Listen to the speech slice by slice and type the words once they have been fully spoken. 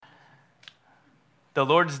The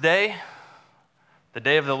Lord's Day, the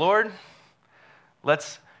day of the Lord.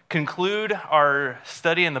 Let's conclude our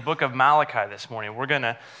study in the book of Malachi this morning. We're going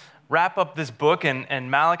to wrap up this book, and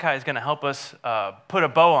Malachi is going to help us put a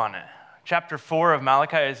bow on it. Chapter 4 of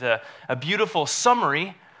Malachi is a beautiful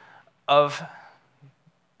summary of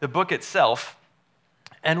the book itself,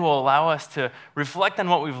 and will allow us to reflect on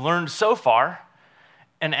what we've learned so far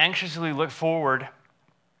and anxiously look forward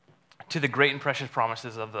to the great and precious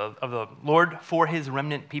promises of the Lord for his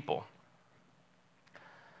remnant people.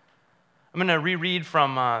 I'm going to reread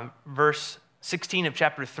from verse 16 of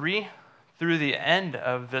chapter 3 through the end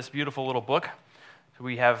of this beautiful little book. So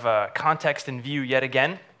we have context in view yet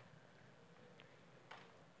again.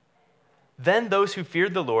 Then those who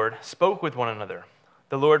feared the Lord spoke with one another.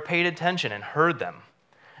 The Lord paid attention and heard them.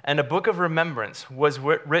 And a book of remembrance was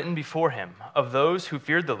written before him of those who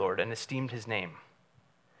feared the Lord and esteemed his name.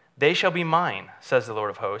 They shall be mine, says the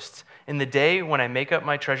Lord of hosts, in the day when I make up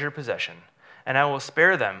my treasured possession, and I will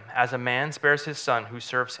spare them as a man spares his son who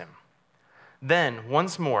serves him. Then,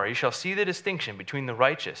 once more, you shall see the distinction between the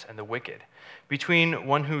righteous and the wicked, between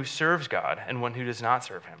one who serves God and one who does not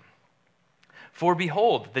serve him. For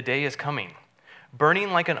behold, the day is coming,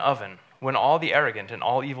 burning like an oven, when all the arrogant and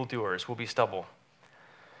all evildoers will be stubble.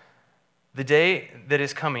 The day that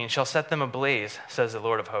is coming shall set them ablaze, says the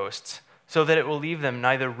Lord of hosts, so that it will leave them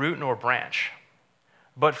neither root nor branch.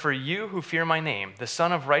 But for you who fear my name, the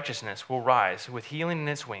Son of Righteousness will rise with healing in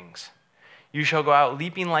its wings. You shall go out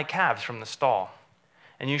leaping like calves from the stall,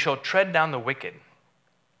 and you shall tread down the wicked.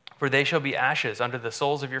 For they shall be ashes under the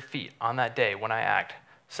soles of your feet on that day when I act,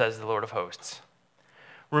 says the Lord of hosts.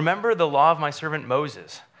 Remember the law of my servant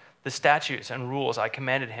Moses, the statutes and rules I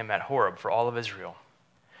commanded him at Horeb for all of Israel.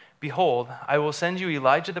 Behold, I will send you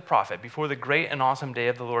Elijah the prophet before the great and awesome day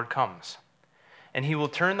of the Lord comes. And he will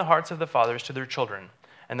turn the hearts of the fathers to their children,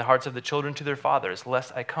 and the hearts of the children to their fathers,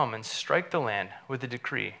 lest I come and strike the land with a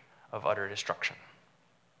decree of utter destruction.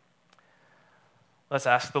 Let's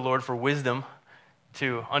ask the Lord for wisdom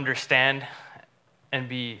to understand and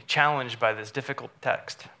be challenged by this difficult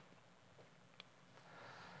text.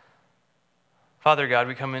 Father God,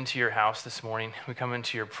 we come into your house this morning. We come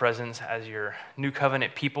into your presence as your new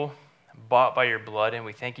covenant people, bought by your blood, and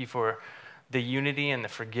we thank you for the unity and the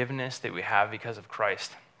forgiveness that we have because of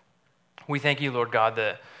Christ. We thank you, Lord God,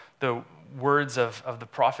 that the words of the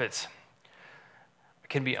prophets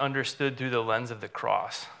can be understood through the lens of the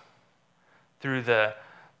cross, through the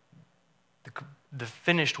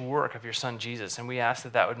finished work of your Son Jesus. And we ask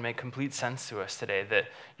that that would make complete sense to us today, that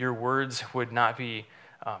your words would not be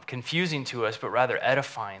confusing to us, but rather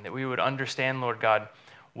edifying, that we would understand, Lord God,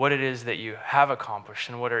 what it is that you have accomplished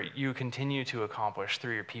and what you continue to accomplish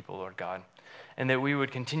through your people, Lord God, and that we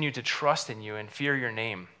would continue to trust in you and fear your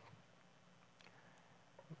name.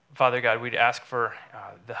 Father God, we'd ask for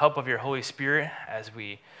the help of your Holy Spirit as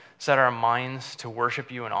we set our minds to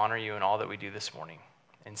worship you and honor you in all that we do this morning,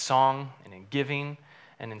 in song and in giving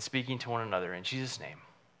and in speaking to one another. In Jesus' name,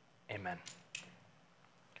 amen.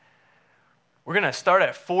 We're going to start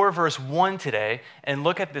at 4 verse 1 today and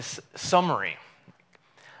look at this summary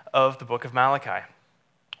of the book of Malachi.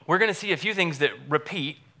 We're going to see a few things that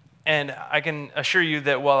repeat, and I can assure you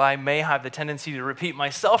that while I may have the tendency to repeat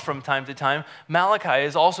myself from time to time, Malachi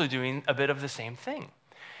is also doing a bit of the same thing.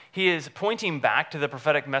 He is pointing back to the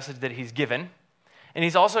prophetic message that he's given, and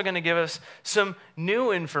he's also going to give us some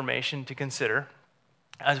new information to consider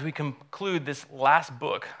as we conclude this last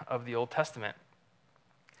book of the Old Testament.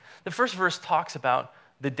 The first verse talks about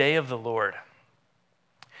the day of the Lord.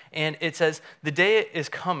 And it says, the day is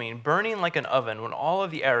coming, burning like an oven, when all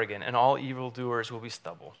of the arrogant and all evildoers will be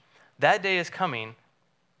stubble. That day is coming,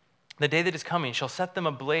 the day that is coming shall set them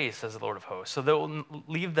ablaze, says the Lord of hosts, so that it will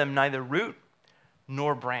leave them neither root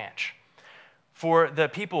nor branch. For the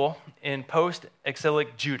people in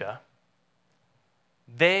post-exilic Judah,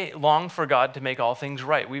 they long for God to make all things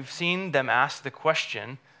right. We've seen them ask the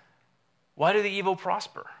question, why do the evil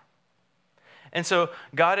prosper? And so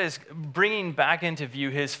God is bringing back into view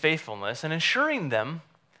his faithfulness and assuring them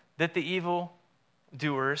that the evil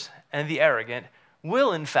doers and the arrogant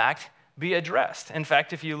will, in fact, be addressed. In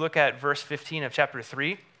fact, if you look at verse 15 of chapter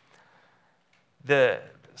 3, the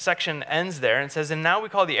section ends there and says, and now we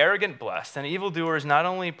call the arrogant blessed, and evildoers not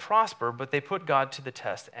only prosper, but they put God to the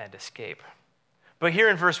test and escape. But here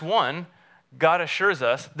in verse 1, God assures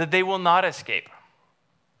us that they will not escape.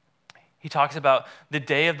 He talks about the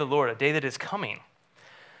day of the Lord, a day that is coming.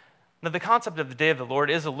 Now, the concept of the day of the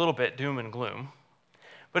Lord is a little bit doom and gloom,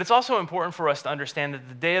 but it's also important for us to understand that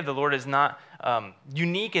the day of the Lord is not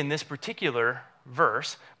unique in this particular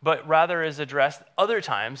verse, but rather is addressed other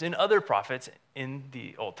times in other prophets in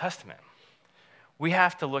the Old Testament. we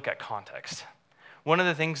have to look at context. One of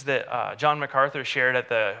the things that John MacArthur shared at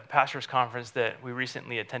the pastors' conference that we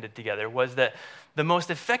recently attended together was that the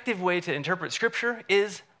most effective way to interpret Scripture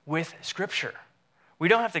is with Scripture. We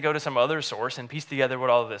don't have to go to some other source and piece together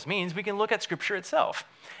what all of this means. We can look at Scripture itself.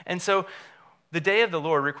 And so the day of the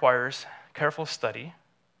Lord requires careful study,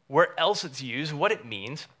 where else it's used, what it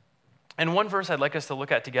means. And one verse I'd like us to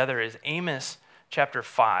look at together is Amos chapter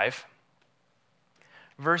 5,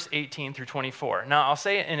 verse 18 through 24. Now, I'll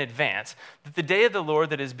say in advance that the day of the Lord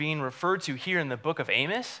that is being referred to here in the book of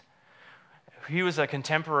Amos, he was a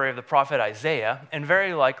contemporary of the prophet Isaiah, and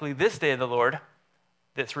very likely this day of the Lord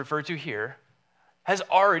that's referred to here has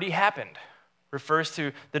already happened. Refers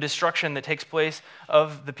to the destruction that takes place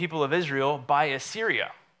of the people of Israel by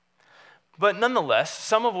Assyria. But nonetheless,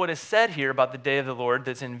 some of what is said here about the day of the Lord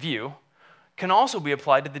that's in view can also be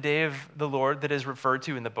applied to the day of the Lord that is referred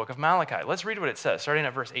to in the book of Malachi. Let's read what it says, starting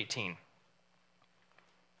at verse 18.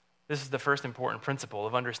 This is the first important principle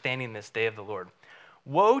of understanding this day of the Lord.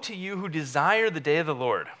 Woe to you who desire the day of the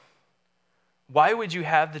Lord. Why would you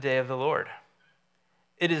have the day of the Lord?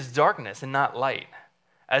 It is darkness and not light,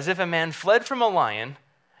 as if a man fled from a lion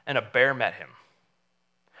and a bear met him,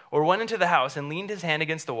 or went into the house and leaned his hand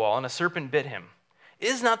against the wall and a serpent bit him.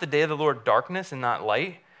 Is not the day of the Lord darkness and not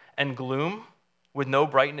light, and gloom with no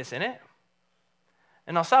brightness in it?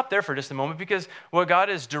 And I'll stop there for just a moment, because what God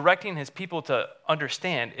is directing his people to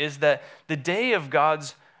understand is that the day of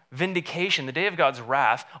God's vindication, the day of God's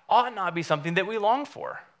wrath, ought not be something that we long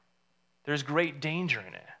for. There's great danger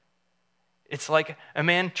in it. It's like a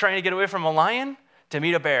man trying to get away from a lion to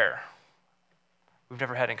meet a bear. We've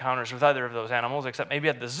never had encounters with either of those animals, except maybe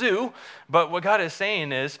at the zoo. But what God is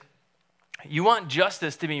saying is, you want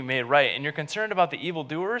justice to be made right, and you're concerned about the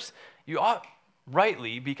evildoers, you ought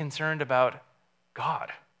rightly be concerned about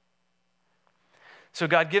God. So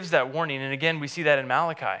God gives that warning, and again, we see that in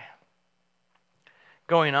Malachi.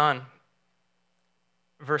 Going on,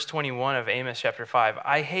 verse 21 of Amos chapter 5,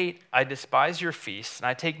 I despise your feasts, and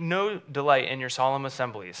I take no delight in your solemn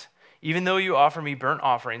assemblies. Even though you offer me burnt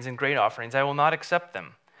offerings and grain offerings, I will not accept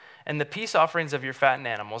them. And the peace offerings of your fattened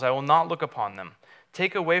animals, I will not look upon them.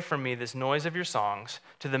 Take away from me this noise of your songs.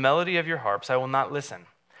 To the melody of your harps, I will not listen.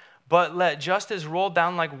 But let justice roll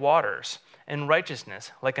down like waters, and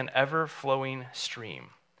righteousness like an ever-flowing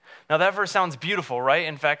stream. Now that verse sounds beautiful, right?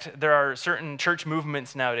 In fact, there are certain church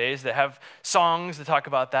movements nowadays that have songs that talk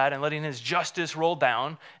about that and letting his justice roll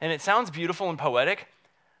down. And it sounds beautiful and poetic,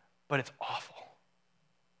 but it's awful.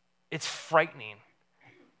 It's frightening.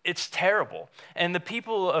 It's terrible. And the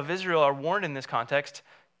people of Israel are warned in this context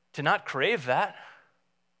to not crave that.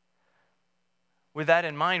 With that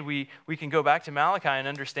in mind, we can go back to Malachi and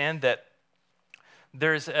understand that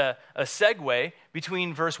there's a segue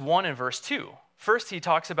between verse 1 and verse 2. First, he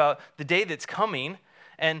talks about the day that's coming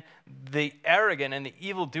and the arrogant and the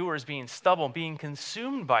evildoers being stubble, being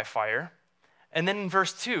consumed by fire. And then in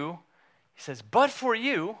verse 2, he says, but for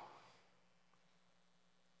you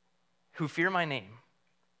who fear my name,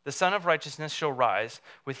 the Son of Righteousness shall rise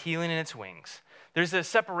with healing in its wings. There's a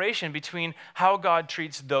separation between how God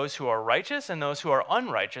treats those who are righteous and those who are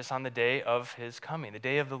unrighteous on the day of his coming, the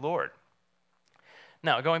day of the Lord.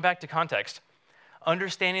 Now, going back to context,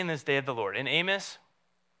 understanding this day of the Lord. In Amos,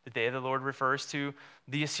 the day of the Lord refers to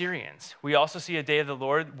the Assyrians. We also see a day of the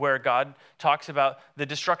Lord where God talks about the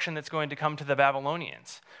destruction that's going to come to the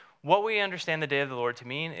Babylonians. What we understand the day of the Lord to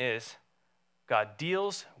mean is God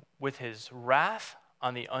deals with his wrath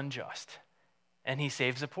on the unjust, and he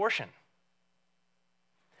saves a portion.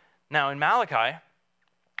 Now, in Malachi,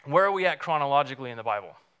 where are we at chronologically in the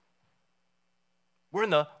Bible? We're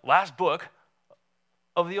in the last book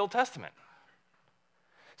of the Old Testament.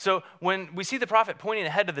 So when we see the prophet pointing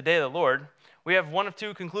ahead to the day of the Lord, we have one of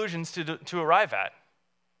two conclusions to arrive at.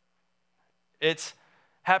 It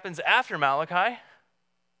happens after Malachi,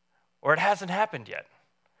 or it hasn't happened yet.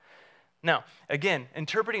 Now, again,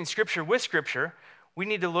 interpreting Scripture with Scripture, we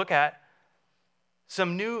need to look at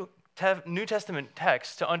some New Testament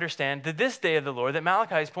texts to understand that this day of the Lord that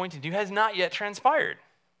Malachi is pointing to has not yet transpired.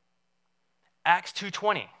 Acts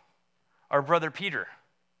 2:20, our brother Peter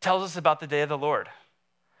tells us about the day of the Lord.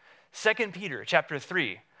 2 Peter chapter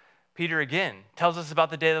 3, Peter again tells us about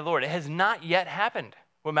the day of the Lord. It has not yet happened.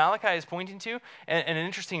 What Malachi is pointing to, and an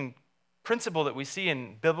interesting principle that we see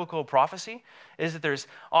in biblical prophecy, is that there's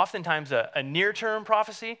oftentimes a near-term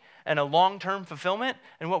prophecy and a long-term fulfillment.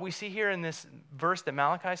 And what we see here in this verse that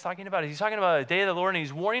Malachi is talking about is he's talking about a day of the Lord, and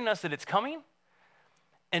he's warning us that it's coming.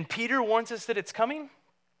 And Peter warns us that it's coming,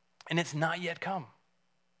 and it's not yet come.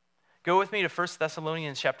 Go with me to 1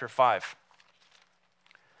 Thessalonians chapter 5.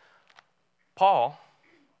 Paul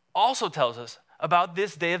also tells us about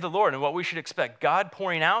this day of the Lord and what we should expect. God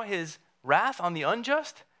pouring out his wrath on the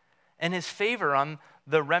unjust and his favor on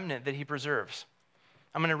the remnant that he preserves.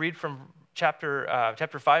 I'm going to read from chapter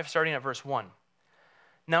 5, starting at verse 1.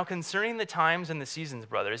 Now concerning the times and the seasons,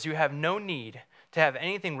 brothers, you have no need to have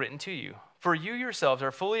anything written to you, for you yourselves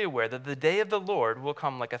are fully aware that the day of the Lord will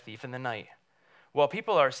come like a thief in the night. While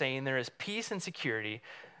people are saying there is peace and security,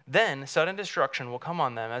 then sudden destruction will come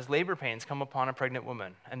on them as labor pains come upon a pregnant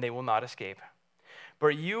woman, and they will not escape.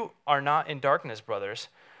 But you are not in darkness, brothers,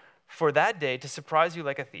 for that day to surprise you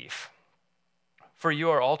like a thief. For you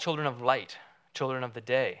are all children of light, children of the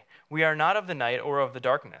day. We are not of the night or of the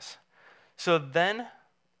darkness. So then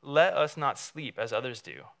let us not sleep as others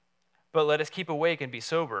do, but let us keep awake and be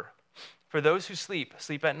sober. For those who sleep,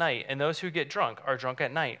 sleep at night, and those who get drunk are drunk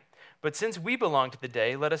at night. But since we belong to the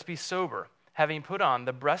day, let us be sober, having put on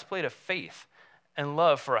the breastplate of faith and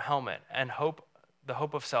love for a helmet, and the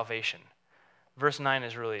hope of salvation. Verse 9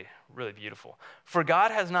 is really, really beautiful. For God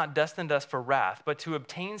has not destined us for wrath, but to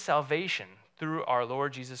obtain salvation through our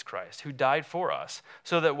Lord Jesus Christ, who died for us,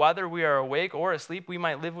 so that whether we are awake or asleep, we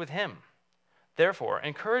might live with him. Therefore,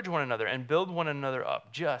 encourage one another and build one another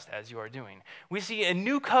up, just as you are doing. We see a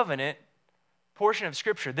new covenant portion of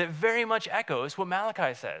Scripture that very much echoes what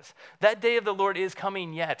Malachi says. That day of the Lord is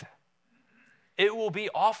coming yet. It will be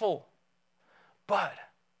awful, but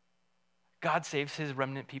God saves his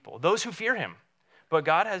remnant people, those who fear him. But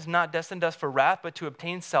God has not destined us for wrath, but to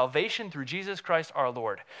obtain salvation through Jesus Christ our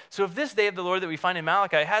Lord. So if this day of the Lord that we find in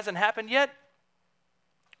Malachi hasn't happened yet,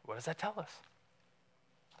 what does that tell us?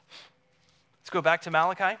 Let's go back to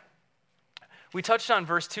Malachi. We touched on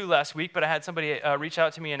verse 2 last week, but I had somebody reach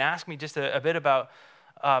out to me and ask me just a bit about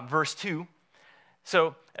verse 2.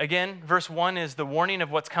 So again, verse 1 is the warning of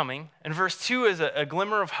what's coming, and verse 2 is a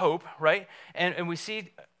glimmer of hope, right? And we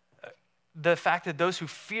see the fact that those who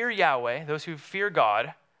fear Yahweh, those who fear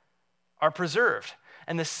God, are preserved.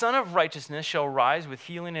 And the Son of Righteousness shall rise with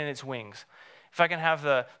healing in its wings. If I can have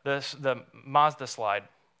the Mazda slide.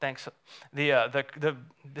 Thanks.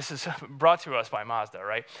 This is brought to us by Mazda,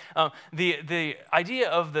 right? The idea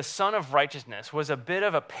of the Son of Righteousness was a bit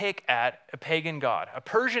of a pick at a pagan god, a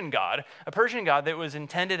Persian god that was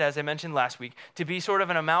intended, as I mentioned last week, to be sort of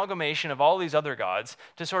an amalgamation of all these other gods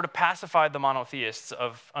to sort of pacify the monotheists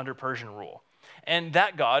under Persian rule. And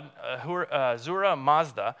that god, Zura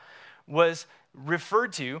Mazda, was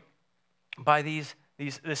referred to by this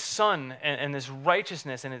sun and this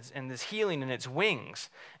righteousness and this healing in its wings.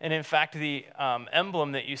 And in fact, the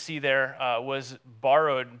emblem that you see there was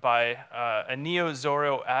borrowed by a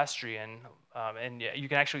Neo-Zoroastrian, and you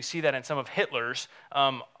can actually see that in some of Hitler's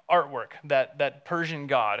artwork, that Persian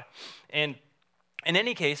god. And in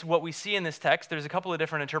any case, what we see in this text, there's a couple of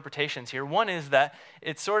different interpretations here. One is that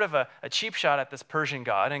it's sort of a cheap shot at this Persian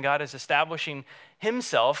god, and God is establishing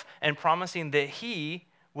himself and promising that he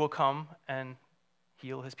will come and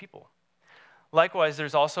heal his people. Likewise,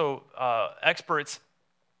 there's also experts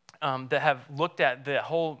that have looked at the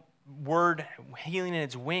whole word healing in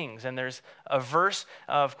its wings. And there's a verse,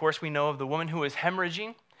 of course, we know of the woman who is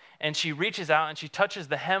hemorrhaging, and she reaches out and she touches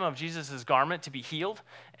the hem of Jesus' garment to be healed.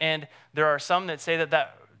 And there are some that say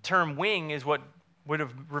that term wing is what would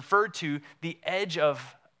have referred to the edge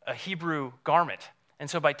of a Hebrew garment. And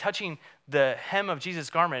so by touching the hem of Jesus'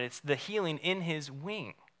 garment, it's the healing in his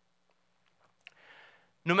wing.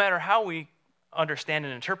 No matter how we understand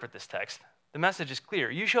and interpret this text, the message is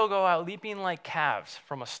clear. You shall go out leaping like calves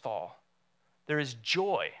from a stall. There is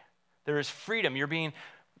joy. There is freedom. You're being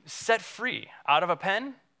set free out of a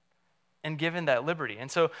pen and given that liberty.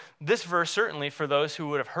 And so this verse, certainly for those who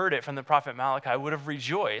would have heard it from the prophet Malachi, would have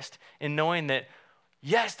rejoiced in knowing that,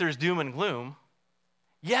 yes, there's doom and gloom.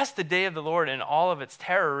 Yes, the day of the Lord and all of its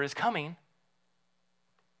terror is coming.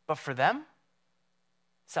 But for them,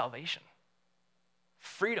 salvation.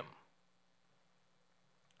 Freedom.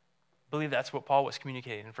 I believe that's what Paul was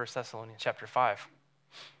communicating in 1 Thessalonians chapter 5.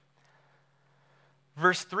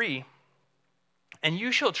 Verse 3, and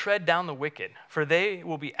you shall tread down the wicked, for they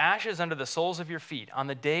will be ashes under the soles of your feet on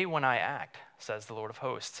the day when I act, says the Lord of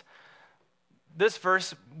hosts. This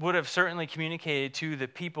verse would have certainly communicated to the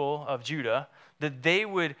people of Judah that they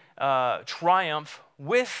would triumph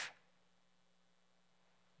with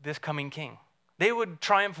this coming king. They would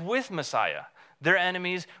triumph with Messiah. Their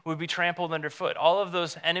enemies would be trampled underfoot. All of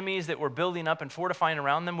those enemies that were building up and fortifying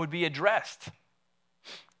around them would be addressed.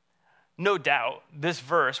 No doubt, this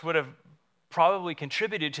verse would have probably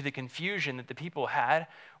contributed to the confusion that the people had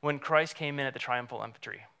when Christ came in at the triumphal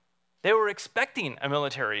entry. They were expecting a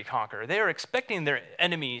military conqueror. They were expecting their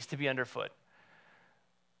enemies to be underfoot.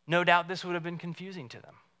 No doubt this would have been confusing to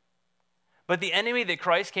them. But the enemy that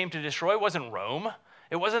Christ came to destroy wasn't Rome.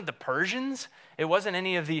 It wasn't the Persians. It wasn't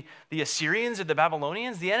any of the Assyrians or the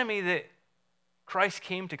Babylonians. The enemy that Christ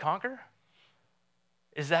came to conquer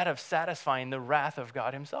is that of satisfying the wrath of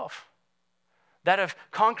God himself. That of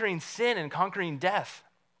conquering sin and conquering death.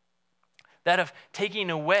 That of taking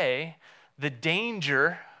away the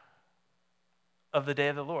danger of the day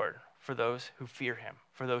of the Lord for those who fear him,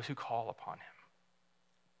 for those who call upon him.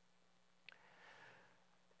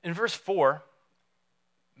 In verse 4,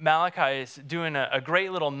 Malachi is doing a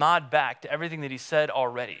great little nod back to everything that he said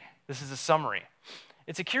already. This is a summary.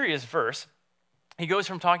 It's a curious verse. He goes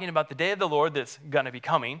from talking about the day of the Lord that's going to be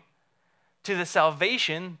coming to the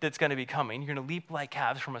salvation that's going to be coming. You're going to leap like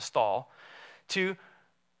calves from a stall, to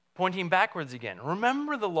pointing backwards again.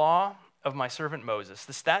 Remember the law of my servant Moses,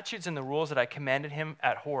 the statutes and the rules that I commanded him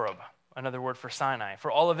at Horeb, another word for Sinai, for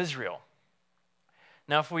all of Israel.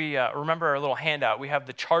 Now, if we remember our little handout, we have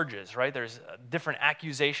the charges, right? There's different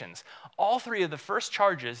accusations. All three of the first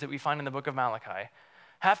charges that we find in the book of Malachi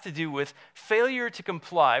have to do with failure to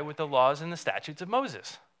comply with the laws and the statutes of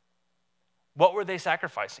Moses. What were they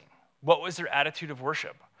sacrificing? What was their attitude of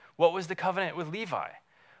worship? What was the covenant with Levi?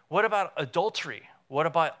 What about adultery? What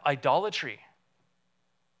about idolatry?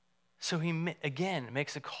 So he, again,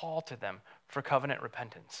 makes a call to them for covenant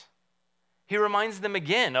repentance. He reminds them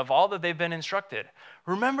again of all that they've been instructed.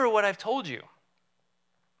 Remember what I've told you.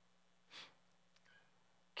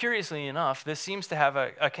 Curiously enough, this seems to have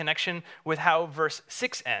a connection with how verse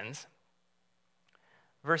 6 ends.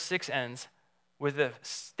 Verse 6 ends with a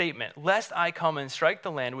statement, lest I come and strike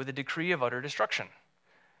the land with a decree of utter destruction.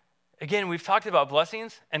 Again, we've talked about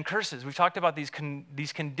blessings and curses. We've talked about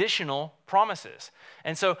these conditional promises.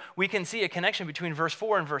 And so we can see a connection between verse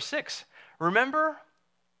 4 and verse 6. Remember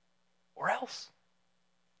or else,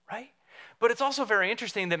 right? But it's also very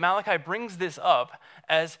interesting that Malachi brings this up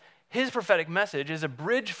as his prophetic message is a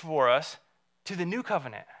bridge for us to the new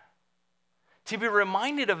covenant. To be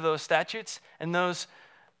reminded of those statutes and those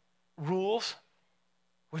rules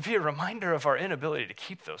would be a reminder of our inability to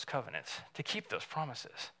keep those covenants, to keep those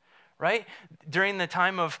promises, right? During the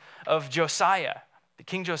time of Josiah, the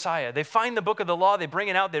King Josiah, they find the book of the law, they bring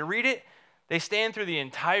it out, they read it, they stand through the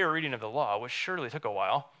entire reading of the law, which surely took a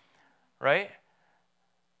while, right?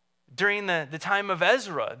 During the time of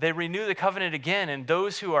Ezra, they renew the covenant again, and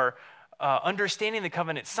those who are understanding the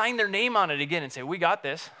covenant sign their name on it again and say, we got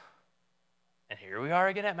this. And here we are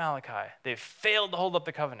again at Malachi. They've failed to hold up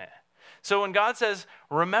the covenant. So when God says,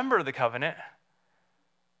 remember the covenant,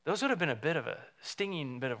 those would have been a bit of a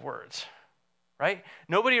stinging bit of words, right?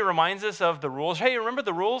 Nobody reminds us of the rules. Hey, remember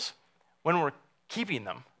the rules? When we're keeping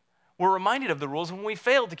them. We're reminded of the rules when we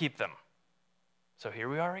fail to keep them. So here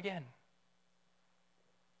we are again.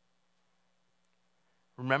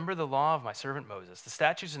 Remember the law of my servant Moses, the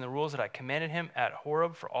statutes and the rules that I commanded him at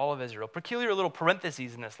Horeb for all of Israel. Peculiar little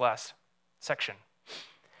parentheses in this last section.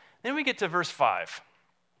 Then we get to verse 5.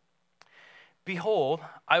 Behold,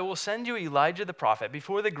 I will send you Elijah the prophet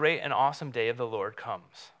before the great and awesome day of the Lord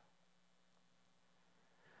comes.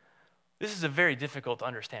 This is a very difficult to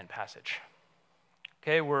understand passage.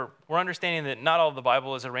 Okay, we're understanding that not all of the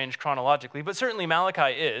Bible is arranged chronologically, but certainly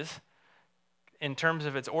Malachi is, in terms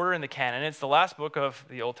of its order in the canon. It's the last book of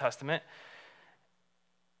the Old Testament.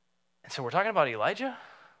 And so we're talking about Elijah?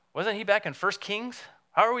 Wasn't he back in 1 Kings?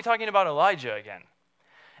 How are we talking about Elijah again?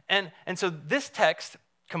 And so this text,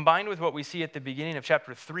 combined with what we see at the beginning of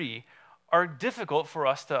chapter 3, are difficult for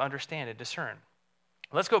us to understand and discern.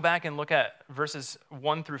 Let's go back and look at verses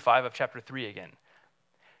 1 through 5 of chapter 3 again.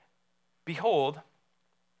 Behold,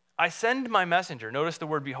 I send my messenger. Notice the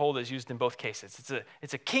word behold is used in both cases.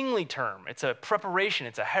 It's a kingly term. It's a preparation.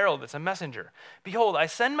 It's a herald. It's a messenger. Behold, I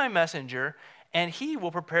send my messenger, and he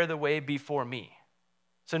will prepare the way before me.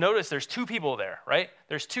 So notice there's two people there, right?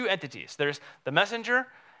 There's two entities. There's the messenger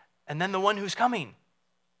and then the one who's coming.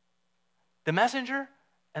 The messenger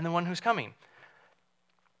and the one who's coming.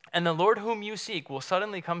 And the Lord whom you seek will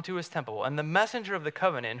suddenly come to his temple, and the messenger of the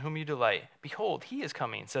covenant in whom you delight. Behold, he is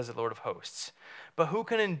coming, says the Lord of hosts. But who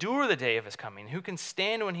can endure the day of his coming? Who can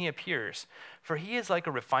stand when he appears? For he is like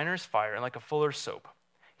a refiner's fire and like a fuller's soap.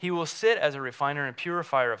 He will sit as a refiner and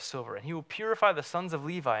purifier of silver, and he will purify the sons of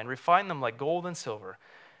Levi and refine them like gold and silver.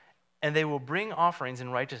 And they will bring offerings in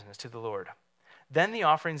righteousness to the Lord. Then the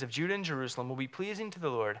offerings of Judah and Jerusalem will be pleasing to the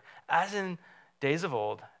Lord, as in days of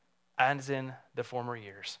old, as in the former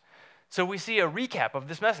years. So we see a recap of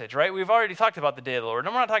this message, right? We've already talked about the day of the Lord,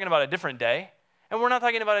 and we're not talking about a different day, and we're not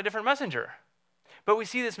talking about a different messenger. But we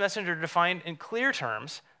see this messenger defined in clear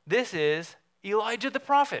terms. This is Elijah the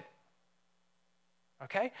prophet.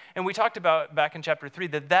 Okay? And we talked about back in chapter 3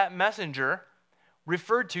 that messenger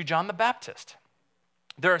referred to John the Baptist.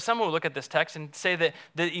 There are some who look at this text and say that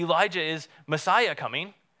Elijah is Messiah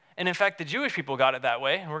coming. And in fact, the Jewish people got it that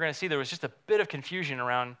way. And we're going to see there was just a bit of confusion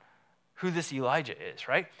around who this Elijah is,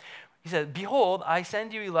 right? He said, behold, I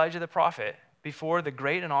send you Elijah the prophet before the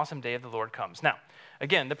great and awesome day of the Lord comes. Now,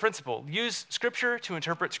 again, the principle, use Scripture to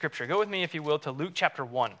interpret Scripture. Go with me, if you will, to Luke chapter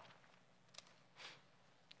 1.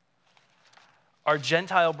 Our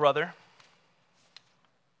Gentile brother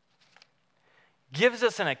gives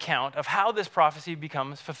us an account of how this prophecy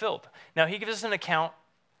becomes fulfilled. Now, he gives us an account,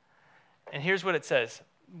 and here's what it says.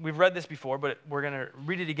 We've read this before, but we're going to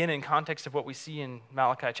read it again in context of what we see in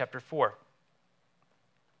Malachi chapter 4.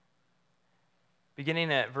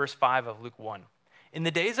 Beginning at verse 5 of Luke 1. In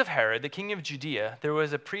the days of Herod, the king of Judea, there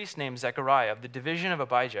was a priest named Zechariah of the division of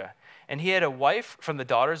Abijah, and he had a wife from the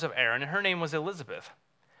daughters of Aaron, and her name was Elizabeth.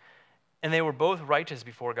 And they were both righteous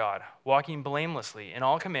before God, walking blamelessly in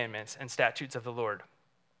all commandments and statutes of the Lord.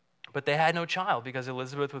 But they had no child because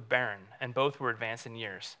Elizabeth was barren, and both were advanced in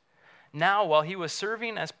years. Now, while he was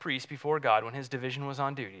serving as priest before God when his division was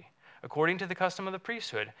on duty, according to the custom of the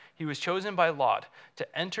priesthood, he was chosen by lot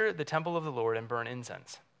to enter the temple of the Lord and burn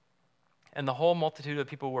incense. And the whole multitude of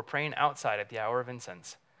people were praying outside at the hour of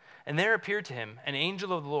incense. And there appeared to him an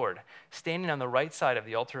angel of the Lord, standing on the right side of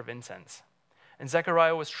the altar of incense. And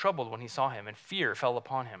Zechariah was troubled when he saw him, and fear fell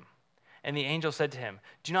upon him. And the angel said to him,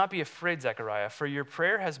 do not be afraid, Zechariah, for your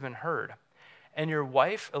prayer has been heard. And your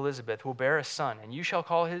wife Elizabeth will bear a son, and you shall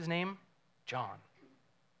call his name John.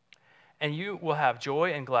 And you will have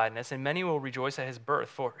joy and gladness, and many will rejoice at his birth,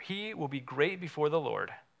 for he will be great before the Lord.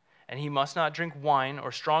 And he must not drink wine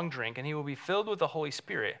or strong drink, and he will be filled with the Holy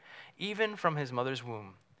Spirit, even from his mother's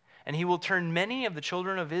womb. And he will turn many of the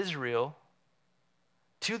children of Israel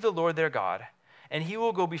to the Lord their God, and he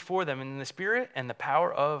will go before them in the spirit and the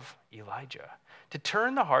power of Elijah, to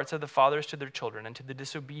turn the hearts of the fathers to their children, and to the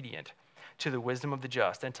disobedient to the wisdom of the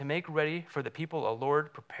just, and to make ready for the people a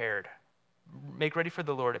Lord prepared. Make ready for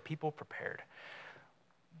the Lord a people prepared.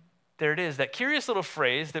 There it is. That curious little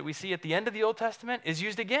phrase that we see at the end of the Old Testament is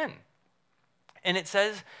used again. And it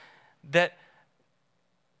says that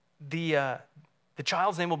the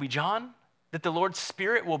child's name will be John, that the Lord's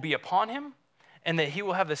Spirit will be upon him, and that he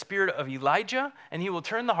will have the spirit of Elijah, and he will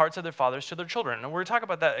turn the hearts of their fathers to their children. And we're going to talk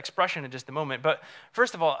about that expression in just a moment. But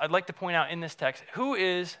first of all, I'd like to point out in this text, who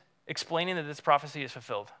is explaining that this prophecy is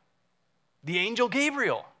fulfilled? The angel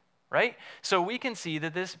Gabriel, right? So we can see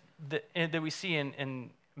that that we see in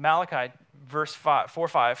Malachi verse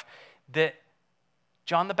 4:5 that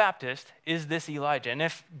John the Baptist is this Elijah. And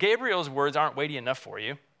if Gabriel's words aren't weighty enough for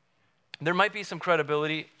you, there might be some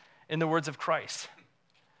credibility in the words of Christ.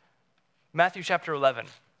 Matthew chapter 11.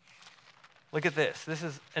 Look at this. This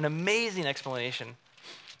is an amazing explanation.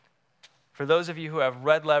 For those of you who have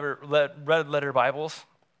red letter Bibles,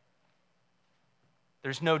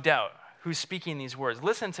 there's no doubt who's speaking these words.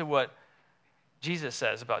 Listen to what Jesus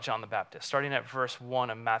says about John the Baptist, starting at verse 1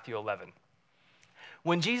 of Matthew 11.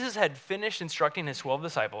 When Jesus had finished instructing his 12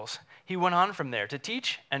 disciples, he went on from there to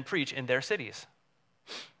teach and preach in their cities.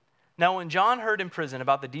 Now when John heard in prison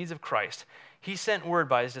about the deeds of Christ, he sent word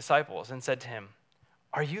by his disciples and said to him,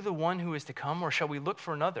 are you the one who is to come, or shall we look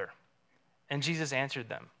for another? And Jesus answered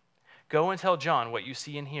them, go and tell John what you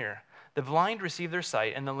see and hear. The blind receive their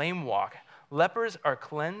sight, and the lame walk. Lepers are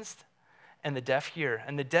cleansed, and the deaf hear.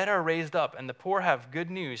 And the dead are raised up, and the poor have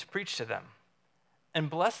good news preached to them. And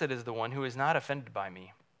blessed is the one who is not offended by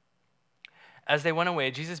me. As they went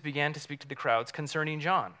away, Jesus began to speak to the crowds concerning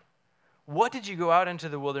John. What did you go out into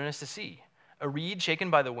the wilderness to see? A reed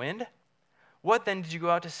shaken by the wind? What then did you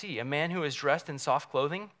go out to see? A man who is dressed in soft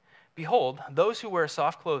clothing? Behold, those who wear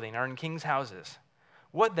soft clothing are in kings' houses.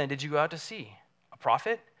 What then did you go out to see? A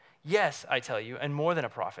prophet? Yes, I tell you, and more than a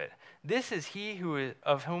prophet. This is he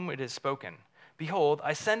of whom it is spoken. Behold,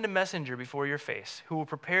 I send a messenger before your face, who will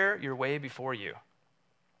prepare your way before you.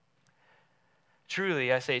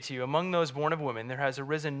 Truly, I say to you, among those born of women, there has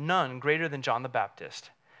arisen none greater than John the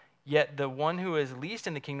Baptist. Yet the one who is least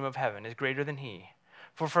in the kingdom of heaven is greater than he.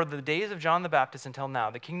 For the days of John the Baptist until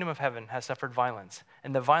now, the kingdom of heaven has suffered violence,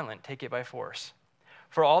 and the violent take it by force.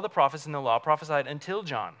 For all the prophets in the law prophesied until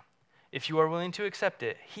John. If you are willing to accept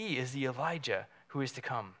it, he is the Elijah who is to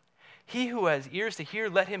come. He who has ears to hear,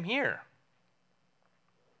 let him hear.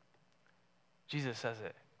 Jesus says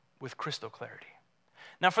it with crystal clarity.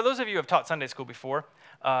 Now, for those of you who have taught Sunday school before,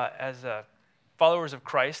 as followers of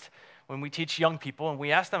Christ, when we teach young people and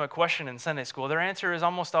we ask them a question in Sunday school, their answer is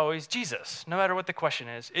almost always Jesus. No matter what the question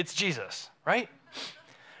is, it's Jesus, right?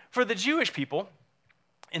 For the Jewish people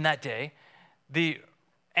in that day, the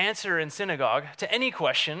answer in synagogue to any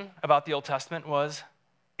question about the Old Testament was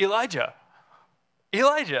Elijah,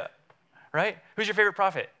 Elijah, right? Who's your favorite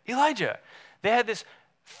prophet? Elijah. They had this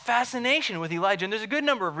fascination with Elijah, and there's a good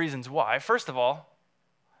number of reasons why. First of all,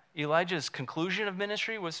 Elijah's conclusion of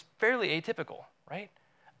ministry was fairly atypical, right?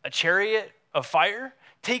 A chariot of fire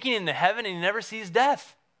taking him to heaven, and he never sees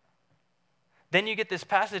death. Then you get this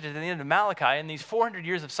passage at the end of Malachi, and these 400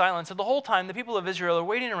 years of silence, and the whole time the people of Israel are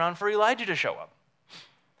waiting around for Elijah to show up.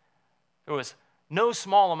 There was no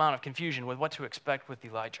small amount of confusion with what to expect with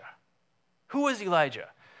Elijah. Who was Elijah?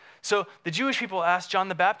 So the Jewish people asked John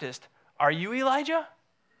the Baptist, "Are you Elijah?"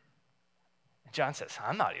 And John says,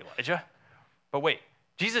 "I'm not Elijah." But wait,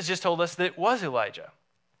 Jesus just told us that it was Elijah.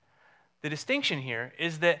 The distinction here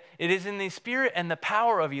is that it is in the spirit and the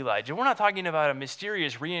power of Elijah. We're not talking about a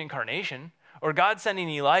mysterious reincarnation or God sending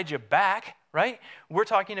Elijah back, right? We're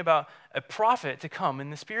talking about a prophet to come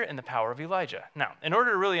in the spirit and the power of Elijah. Now, in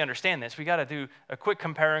order to really understand this, we got to do a quick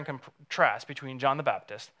compare and contrast between John the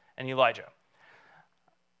Baptist and Elijah.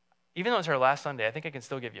 Even though it's our last Sunday, I think I can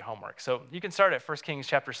still give you homework. So you can start at 1 Kings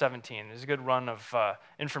chapter 17. There's a good run of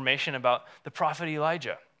information about the prophet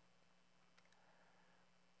Elijah.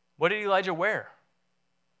 What did Elijah wear?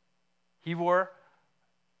 He wore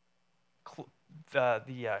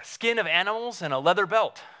the skin of animals and a leather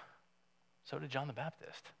belt. So did John the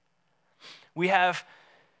Baptist. We have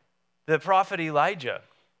the prophet Elijah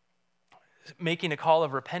making a call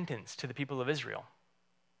of repentance to the people of Israel,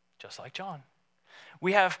 just like John.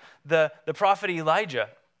 We have the prophet Elijah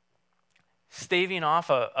staving off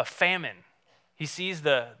a famine. He sees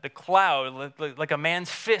the cloud like a man's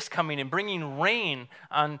fist coming and bringing rain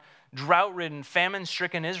on drought-ridden,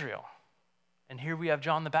 famine-stricken Israel. And here we have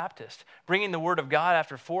John the Baptist bringing the word of God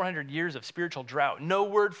after 400 years of spiritual drought. No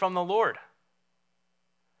word from the Lord.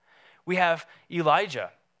 We have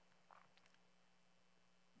Elijah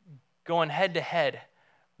going head-to-head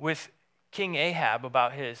with King Ahab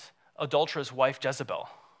about his adulterous wife Jezebel.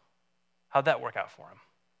 How'd that work out for him?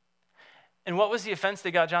 And what was the offense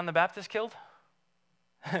that got John the Baptist killed?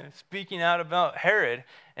 Speaking out about Herod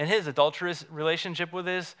and his adulterous relationship with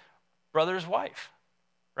his brother's wife,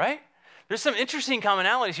 right? There's some interesting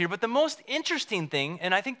commonalities here, but the most interesting thing,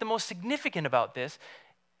 and I think the most significant about this,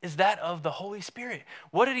 is that of the Holy Spirit.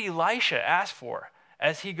 What did Elisha ask for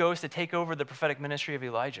as he goes to take over the prophetic ministry of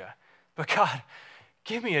Elijah? But God,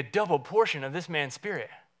 give me a double portion of this man's spirit.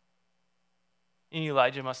 And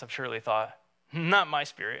Elijah must have surely thought, not my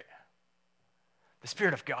spirit, the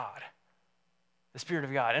Spirit of God. The Spirit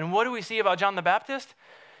of God. And what do we see about John the Baptist?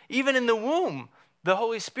 Even in the womb, the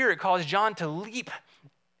Holy Spirit caused John to leap,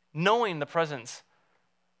 knowing the presence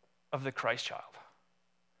of the Christ child.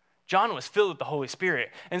 John was filled with the Holy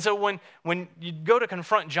Spirit. And so when you go to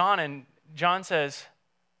confront John and John says,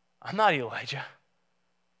 I'm not Elijah,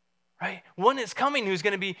 right? One is coming who's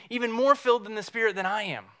going to be even more filled in the Spirit than I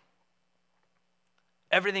am.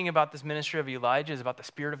 Everything about this ministry of Elijah is about the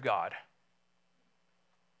Spirit of God.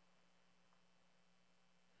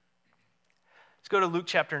 Let's go to Luke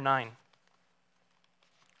chapter 9.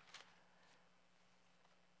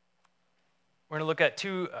 We're going to look at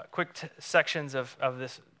two quick sections of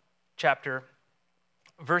this chapter.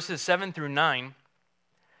 Verses 7 through 9.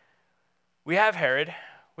 We have Herod,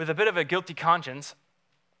 with a bit of a guilty conscience,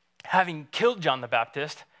 having killed John the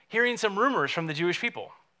Baptist, hearing some rumors from the Jewish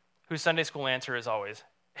people, whose Sunday school answer is always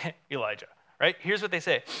Elijah, right? Here's what they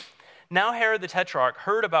say. Now Herod the Tetrarch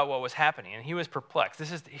heard about what was happening, and he was perplexed.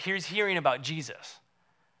 He's hearing about Jesus.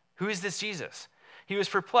 Who is this Jesus? He was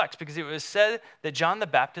perplexed because it was said that John the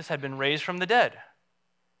Baptist had been raised from the dead.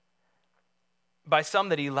 By some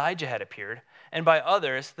that Elijah had appeared, and by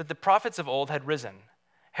others that the prophets of old had risen.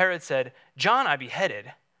 Herod said, John I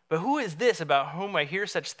beheaded, but who is this about whom I hear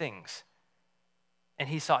such things? And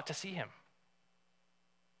he sought to see him.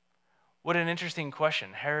 What an interesting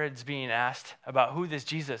question. Herod's being asked about who this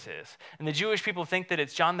Jesus is. And the Jewish people think that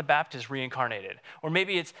it's John the Baptist reincarnated, or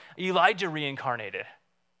maybe it's Elijah reincarnated.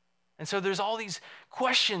 And so there's all these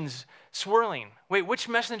questions swirling. Wait, which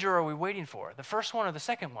messenger are we waiting for? The first one or the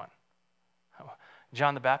second one? Oh,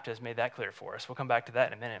 John the Baptist made that clear for us. We'll come back to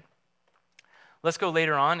that in a minute. Let's go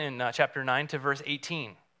later on in chapter 9 to verse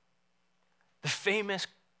 18. The famous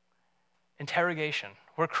interrogation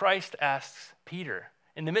where Christ asks Peter,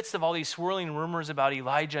 in the midst of all these swirling rumors about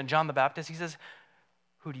Elijah and John the Baptist, he says,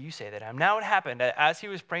 who do you say that I am? Now it happened, as he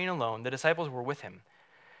was praying alone, the disciples were with him.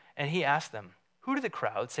 And he asked them, who do the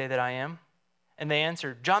crowd say that I am? And they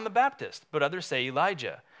answered, John the Baptist, but others say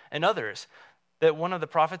Elijah, and others that one of the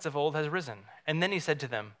prophets of old has risen. And then he said to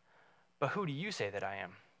them, but who do you say that I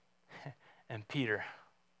am? And Peter,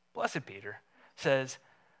 blessed Peter, says,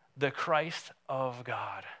 the Christ of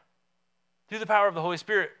God. Through the power of the Holy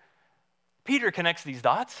Spirit, Peter connects these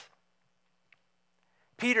dots.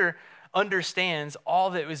 Peter understands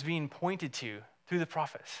all that was being pointed to through the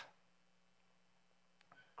prophets.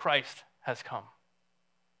 Christ has come.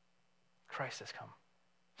 Christ has come.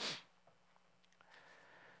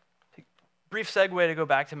 Brief segue to go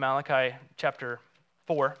back to Malachi chapter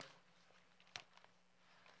 4.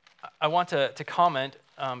 I want to comment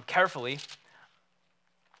carefully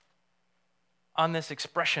on this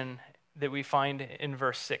expression that we find in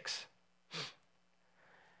verse 6.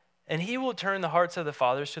 And he will turn the hearts of the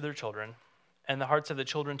fathers to their children, and the hearts of the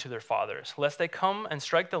children to their fathers, lest they come and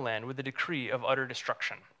strike the land with a decree of utter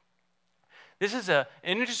destruction. This is an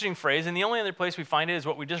interesting phrase, and the only other place we find it is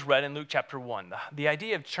what we just read in Luke chapter 1, the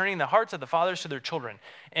idea of turning the hearts of the fathers to their children.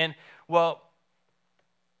 And, well,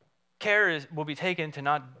 care will be taken to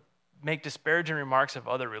not make disparaging remarks of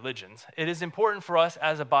other religions. It is important for us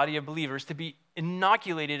as a body of believers to be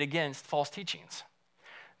inoculated against false teachings.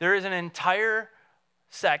 There is an entire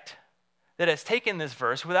sect that has taken this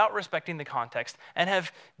verse without respecting the context and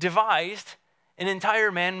have devised an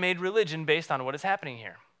entire man-made religion based on what is happening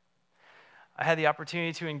here. I had the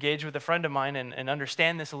opportunity to engage with a friend of mine and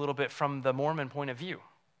understand this a little bit from the Mormon point of view.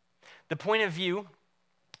 The point of view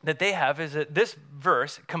that they have is that this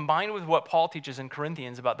verse, combined with what Paul teaches in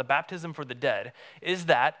Corinthians about the baptism for the dead, is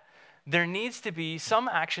that there needs to be some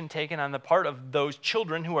action taken on the part of those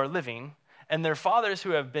children who are living and their fathers who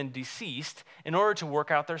have been deceased in order to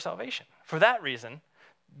work out their salvation. For that reason,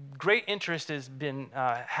 great interest has been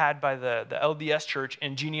had by the LDS Church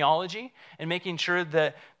in genealogy and making sure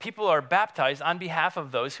that people are baptized on behalf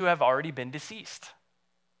of those who have already been deceased,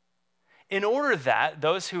 in order that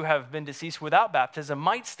those who have been deceased without baptism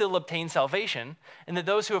might still obtain salvation, and that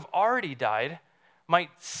those who have already died might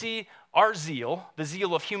see our zeal, the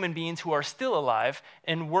zeal of human beings who are still alive,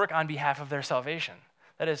 and work on behalf of their salvation.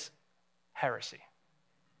 That is heresy.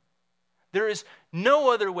 There is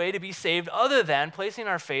no other way to be saved other than placing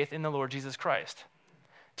our faith in the Lord Jesus Christ.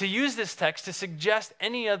 To use this text to suggest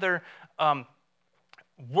any other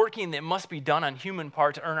working that must be done on human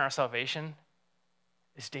part to earn our salvation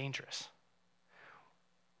is dangerous.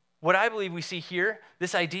 What I believe we see here,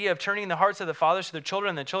 this idea of turning the hearts of the fathers to their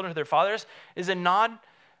children and the children to their fathers, is a nod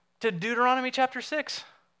to Deuteronomy chapter 6.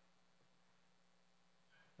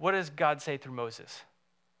 What does God say through Moses?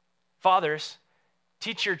 Fathers,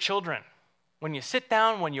 teach your children. When you sit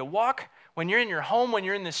down, when you walk, when you're in your home, when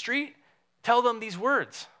you're in the street, tell them these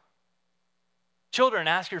words. Children,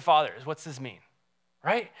 ask your fathers, what's this mean?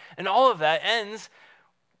 Right? And all of that ends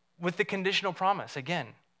with the conditional promise. Again,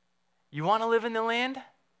 you want to live in the land?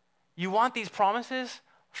 You want these promises?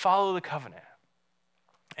 Follow the covenant.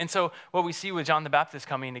 And so what we see with John the Baptist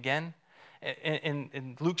coming again,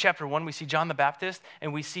 in Luke chapter 1, we see John the Baptist,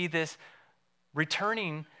 and we see this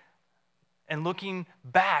returning and looking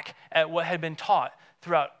back at what had been taught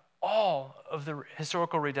throughout all of the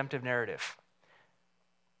historical redemptive narrative.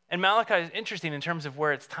 And Malachi is interesting in terms of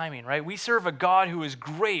where it's timing, right? We serve a God who is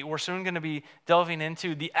great. We're soon going to be delving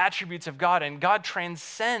into the attributes of God, and God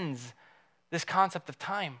transcends this concept of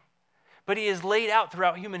time. But he has laid out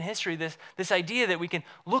throughout human history this idea that we can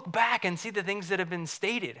look back and see the things that have been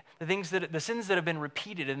stated, the sins that have been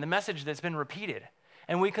repeated, and the message that's been repeated.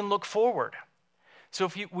 And we can look forward. So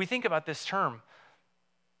if we think about this term,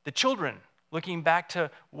 the children looking back to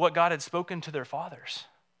what God had spoken to their fathers,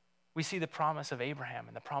 we see the promise of Abraham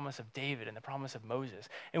and the promise of David and the promise of Moses.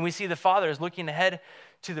 And we see the fathers looking ahead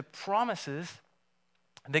to the promises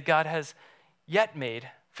that God has yet made,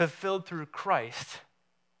 fulfilled through Christ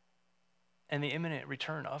and the imminent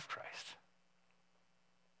return of Christ.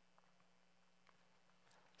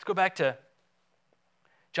 Let's go back to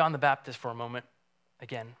John the Baptist for a moment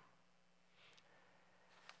again.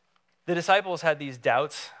 The disciples had these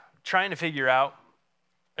doubts, trying to figure out,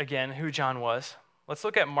 again, who John was. Let's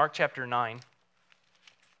look at Mark chapter 9,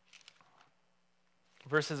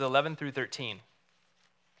 verses 11 through 13.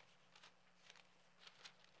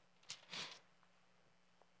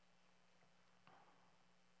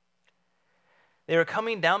 They were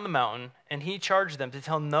coming down the mountain, and he charged them to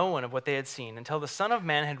tell no one of what they had seen until the Son of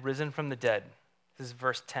Man had risen from the dead. This is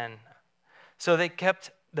verse 10. So they kept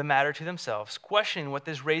the matter to themselves, questioning what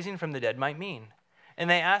this raising from the dead might mean. And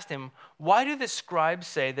they asked him, "Why do the scribes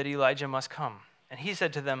say that Elijah must come?" And he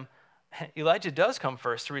said to them, "Elijah does come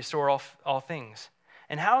first to restore all things.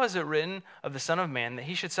 And how is it written of the Son of Man that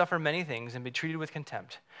he should suffer many things and be treated with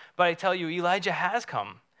contempt? But I tell you, Elijah has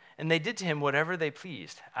come, and they did to him whatever they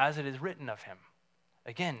pleased, as it is written of him."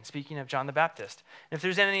 Again, speaking of John the Baptist. And if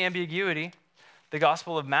there's any ambiguity, the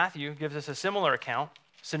Gospel of Matthew gives us a similar account,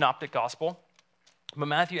 synoptic gospel. But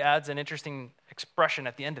Matthew adds an interesting expression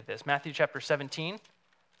at the end of this. Matthew chapter 17,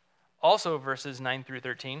 also verses 9 through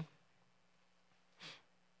 13.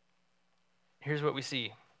 here's what we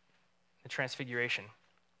see, the transfiguration.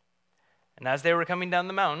 And as they were coming down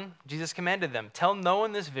the mountain, Jesus commanded them, "Tell no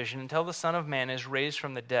one this vision until the Son of Man is raised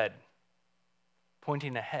from the dead,"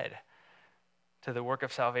 pointing ahead to the work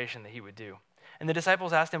of salvation that he would do. And the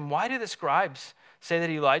disciples asked him, "Why do the scribes say that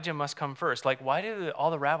Elijah must come first?" Like, why do all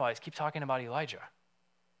the rabbis keep talking about Elijah?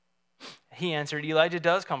 He answered, "Elijah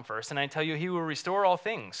does come first, and I tell you he will restore all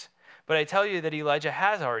things. But I tell you that Elijah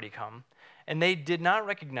has already come, and they did not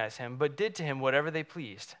recognize him, but did to him whatever they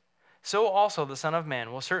pleased. So also the Son of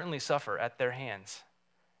Man will certainly suffer at their hands."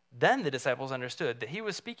 Then the disciples understood that he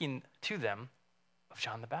was speaking to them of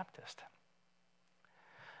John the Baptist.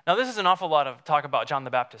 Now, this is an awful lot of talk about John the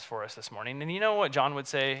Baptist for us this morning. And you know what John would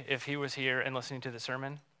say if he was here and listening to the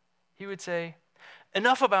sermon? He would say,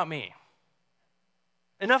 "Enough about me.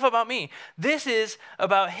 Enough about me. This is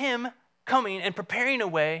about him coming and preparing a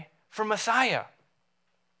way for Messiah."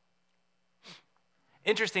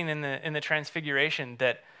 Interesting in the transfiguration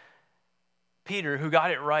that Peter, who got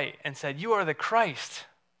it right and said, "You are the Christ,"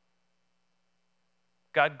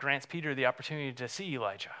 God grants Peter the opportunity to see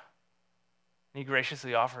Elijah. And he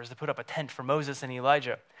graciously offers to put up a tent for Moses and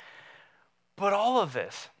Elijah. But all of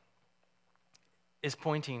this is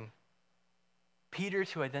pointing Peter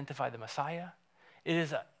to identify the Messiah. It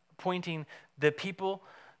is pointing the people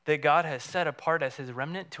that God has set apart as his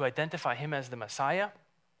remnant to identify him as the Messiah.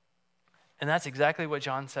 And that's exactly what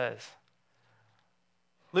John says.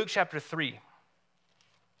 Luke chapter 3.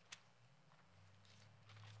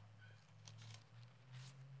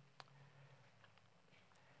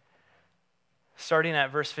 Starting at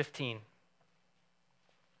verse 15.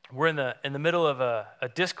 We're in the middle of a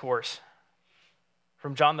discourse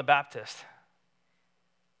from John the Baptist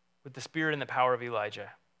with the spirit and the power of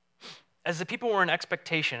Elijah. As the people were in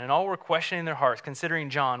expectation and all were questioning their hearts, considering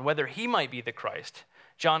John, whether he might be the Christ,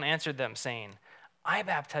 John answered them, saying, "I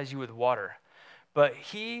baptize you with water, but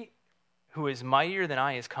he who is mightier than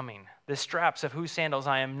I is coming, the straps of whose sandals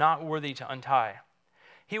I am not worthy to untie.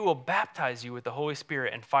 He will baptize you with the Holy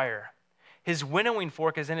Spirit and fire. His winnowing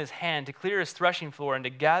fork is in his hand to clear his threshing floor and to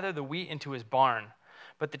gather the wheat into his barn,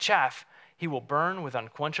 but the chaff he will burn with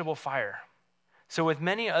unquenchable fire." So with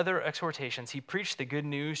many other exhortations, he preached the good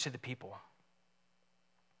news to the people.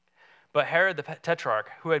 But Herod the Tetrarch,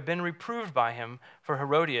 who had been reproved by him for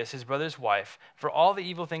Herodias, his brother's wife, for all the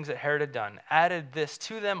evil things that Herod had done, added this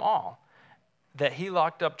to them all, that he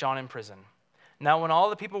locked up John in prison. Now when all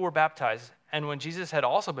the people were baptized, and when Jesus had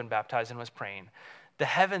also been baptized and was praying, the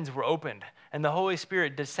heavens were opened, and the Holy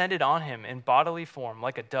Spirit descended on him in bodily form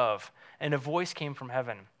like a dove, and a voice came from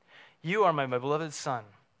heaven, "You are my beloved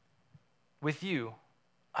Son. With you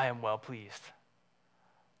I am well pleased."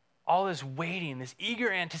 All this waiting, this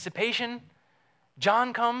eager anticipation,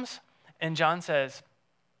 John comes, and John says,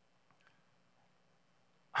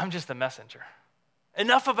 "I'm just the messenger.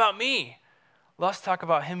 Enough about me. Let's talk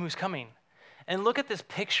about him who's coming." And look at this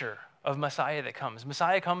picture of Messiah that comes.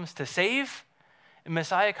 Messiah comes to save, and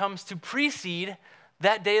Messiah comes to precede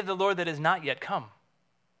that day of the Lord that has not yet come.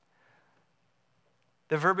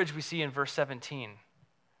 The verbiage we see in verse 17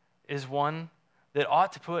 is one that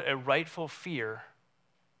ought to put a rightful fear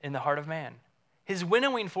in the heart of man. His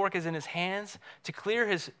winnowing fork is in his hands to clear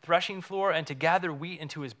his threshing floor and to gather wheat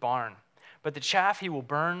into his barn, but the chaff he will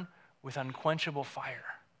burn with unquenchable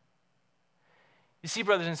fire. You see,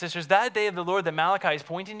 brothers and sisters, that day of the Lord that Malachi is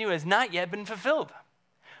pointing to has not yet been fulfilled.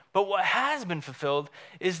 But what has been fulfilled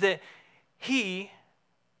is that he,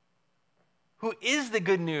 who is the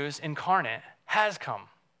good news incarnate, has come.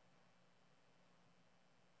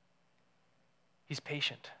 He's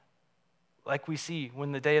patient, like we see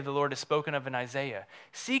when the day of the Lord is spoken of in Isaiah.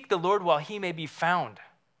 Seek the Lord while he may be found.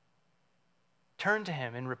 Turn to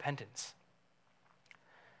him in repentance.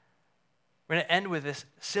 We're going to end with this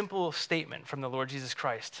simple statement from the Lord Jesus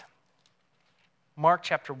Christ. Mark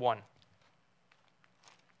chapter 1.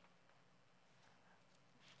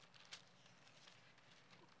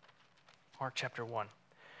 Mark chapter 1.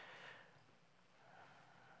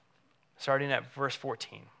 Starting at verse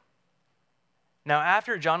 14. Now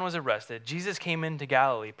after John was arrested, Jesus came into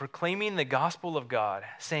Galilee, proclaiming the gospel of God,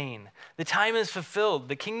 saying, "The time is fulfilled,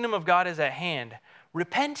 the kingdom of God is at hand.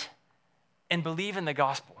 Repent and believe in the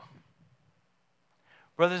gospel."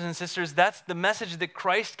 Brothers and sisters, that's the message that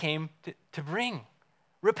Christ came to bring.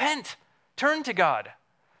 Repent, turn to God,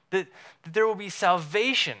 that there will be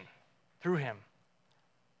salvation through him.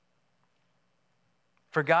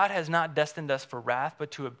 For God has not destined us for wrath,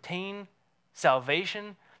 but to obtain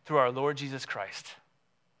salvation through our Lord Jesus Christ.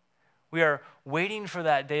 We are waiting for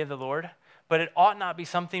that day of the Lord, but it ought not be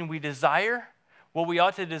something we desire. What we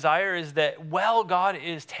ought to desire is that while God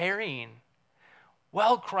is tarrying,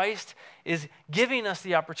 Well, Christ is giving us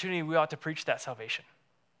the opportunity, we ought to preach that salvation.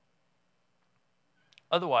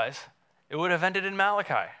 Otherwise, it would have ended in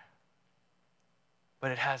Malachi.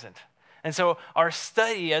 But it hasn't. And so our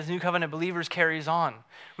study as New Covenant believers carries on.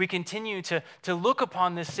 We continue to look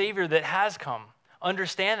upon this Savior that has come,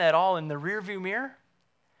 understand that all in the rearview mirror,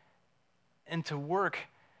 and to work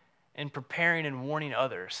in preparing and warning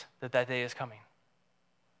others that that day is coming.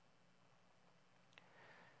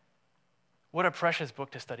 What a precious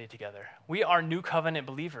book to study together. We are New Covenant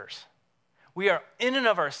believers. We are in and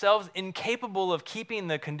of ourselves incapable of keeping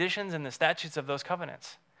the conditions and the statutes of those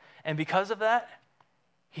covenants. And because of that,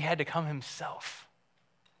 he had to come himself.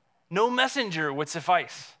 No messenger would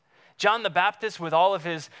suffice. John the Baptist, with all of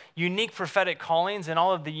his unique prophetic callings and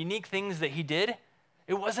all of the unique things that he did,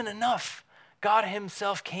 it wasn't enough. God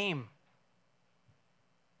himself came.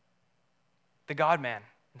 The God-man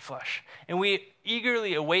in flesh. And we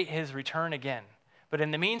eagerly await his return again. But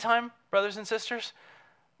in the meantime, brothers and sisters,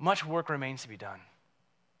 much work remains to be done.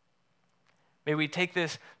 May we take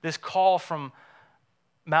this call from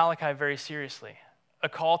Malachi very seriously. A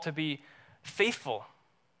call to be faithful,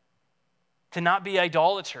 to not be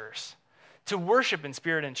idolaters, to worship in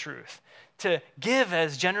spirit and truth, to give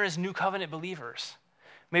as generous New Covenant believers.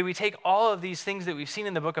 May we take all of these things that we've seen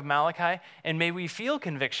in the book of Malachi, and may we feel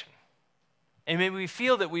conviction. And may we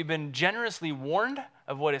feel that we've been generously warned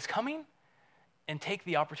of what is coming and take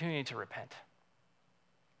the opportunity to repent.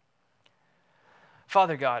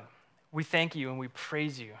 Father God, we thank you and we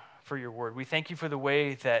praise you for your word. We thank you for the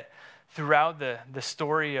way that throughout the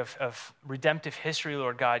story of redemptive history,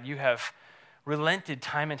 Lord God, you have relented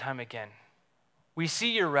time and time again. We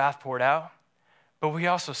see your wrath poured out, but we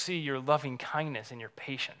also see your loving kindness and your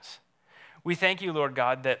patience. We thank you, Lord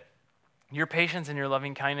God, that your patience and your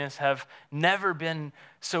loving kindness have never been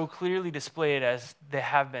so clearly displayed as they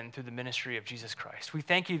have been through the ministry of Jesus Christ. We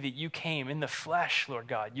thank you that you came in the flesh, Lord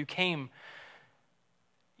God. You came,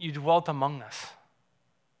 you dwelt among us.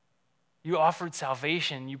 You offered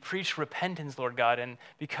salvation. You preached repentance, Lord God. And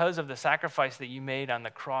because of the sacrifice that you made on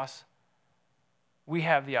the cross, we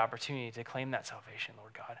have the opportunity to claim that salvation,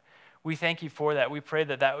 Lord God. We thank you for that. We pray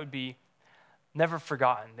that that would be never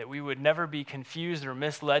forgotten, that we would never be confused or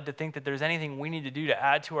misled to think that there's anything we need to do to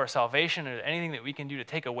add to our salvation or anything that we can do to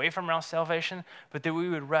take away from our salvation, but that we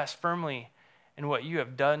would rest firmly in what you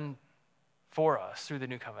have done for us through the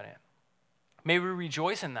new covenant. May we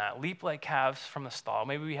rejoice in that, leap like calves from the stall.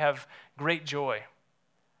 May we have great joy.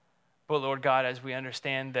 But Lord God, as we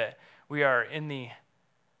understand that we are in the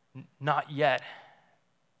not yet,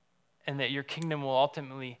 and that your kingdom will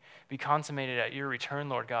ultimately be consummated at your return,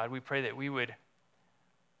 Lord God, we pray that we would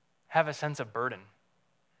have a sense of burden,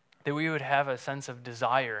 that we would have a sense of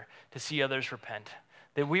desire to see others repent,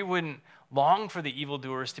 that we wouldn't long for the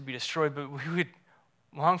evildoers to be destroyed, but we would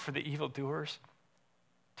long for the evildoers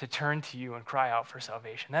to turn to you and cry out for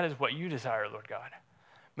salvation. That is what you desire, Lord God.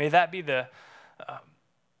 May that be the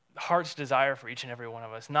heart's desire for each and every one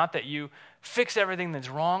of us. Not that you fix everything that's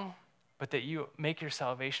wrong, but that you make your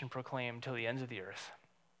salvation proclaimed till the ends of the earth.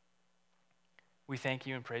 We thank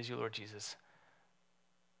you and praise you, Lord Jesus,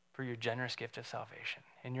 for your generous gift of salvation.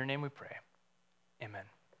 In your name we pray. Amen.